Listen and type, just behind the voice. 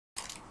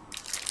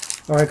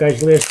Alright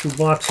guys, last two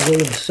boxes, all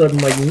of a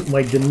sudden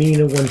my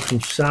demeanor went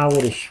from sour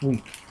to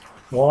sweet.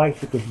 Why?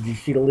 Because you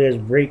see the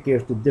last break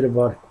after did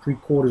about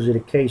 3/4 of the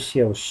case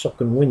here, I was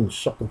sucking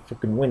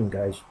freaking wind,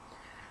 guys.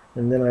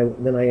 And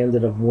then I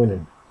ended up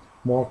winning.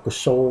 Marc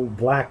Gasol,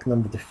 black,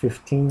 number to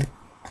 15.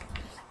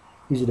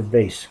 These are the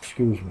base,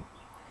 excuse me.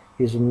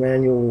 Here's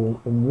Emmanuel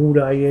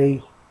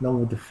Mudiay,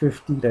 number to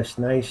 50. That's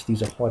nice.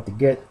 These are hard to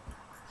get.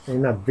 They're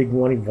not big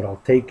money, but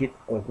I'll take it.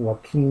 Like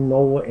Joaquin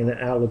Noah and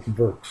Alec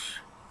Burks.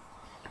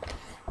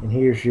 And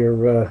here's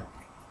your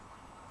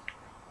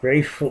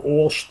Rafe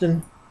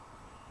Alston.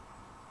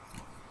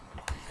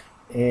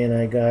 And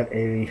I got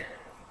a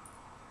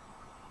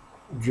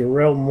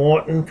Jarrell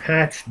Martin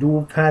patch,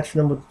 dual patch,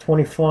 number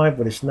 25,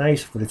 but it's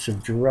nice, but it's a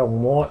Jarrell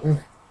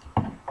Martin.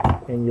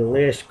 And your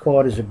last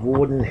card is a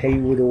Gordon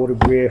Hayward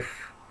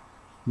autograph.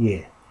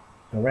 Yeah.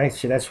 Alright,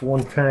 so that's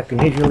one pack. And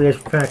here's your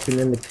last pack, and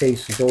then the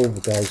case is over,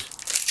 guys.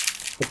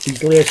 But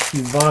these last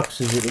few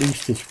boxes, at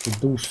least it's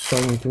produced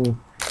something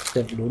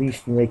that at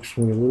least makes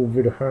me a little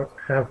bit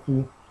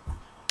happy.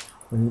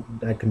 And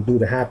I can do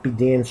the happy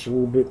dance a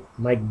little bit.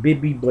 Mike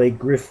Bibby, Blake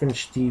Griffin,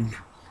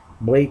 Steve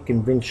Blake,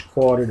 and Vince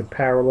Carter, the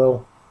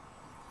parallel.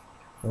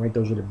 Alright,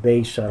 those are the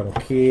base. I don't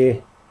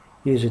care.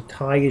 Here's a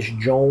Tyus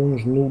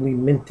Jones, newly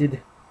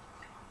minted.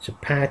 It's a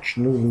patch,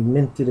 newly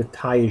minted, of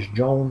Tyus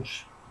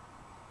Jones.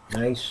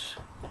 Nice.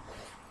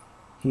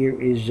 Here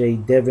is a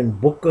Devin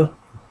Booker.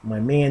 My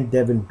man,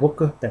 Devin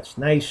Booker. That's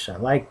nice. I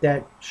like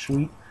that.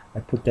 Sweet. I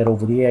put that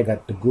over there. I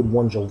got the good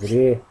ones over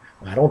there.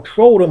 I don't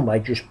throw them. I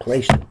just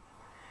place them.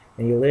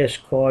 And your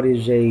last card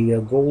is a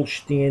gold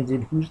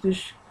standard. Who's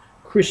this?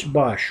 Chris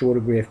Bosh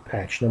autograph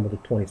patch, number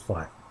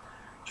 25.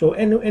 So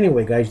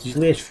anyway, guys, these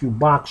last few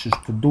boxes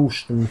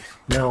produced, and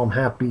now I'm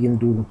happy and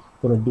going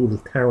to do the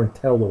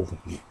Tarantella over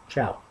here.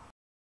 Ciao.